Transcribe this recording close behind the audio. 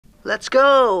Let's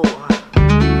go!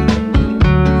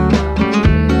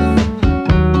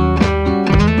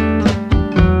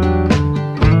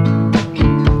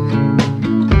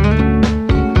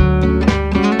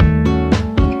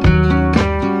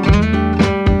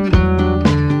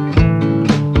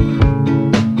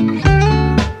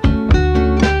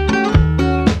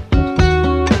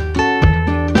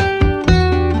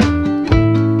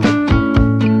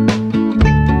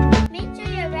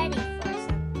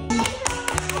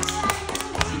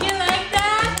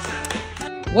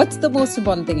 What's the most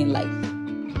important thing in life?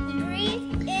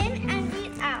 Breathe in and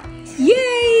breathe out.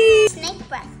 Yay! Snake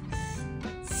breath.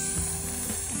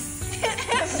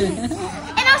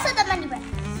 And also the bunny breath.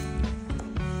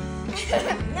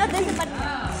 No, there's a bunny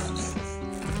breath.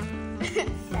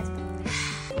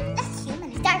 That's human.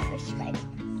 Starfish, right?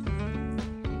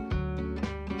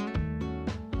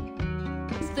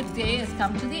 The day has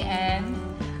come to the end.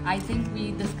 I think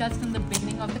we discussed in the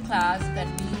beginning of the class that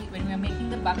when we are making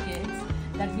the buckets,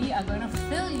 that we are going to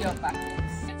fill your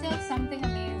buckets. Tell something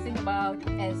amazing about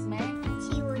Esme.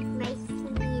 She was nice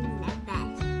to me in the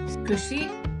bed. Kushi.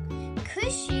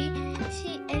 Kushi,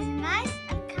 she is nice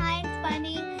and kind,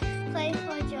 funny,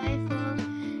 playful, joyful.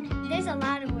 There's a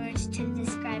lot of words to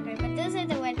describe her, but those are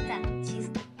the words that she's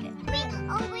good. We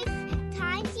always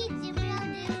tidy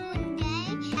one day.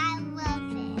 I love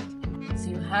it. So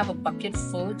you have a bucket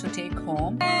full to take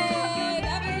home. Hey,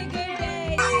 that was a good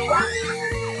day!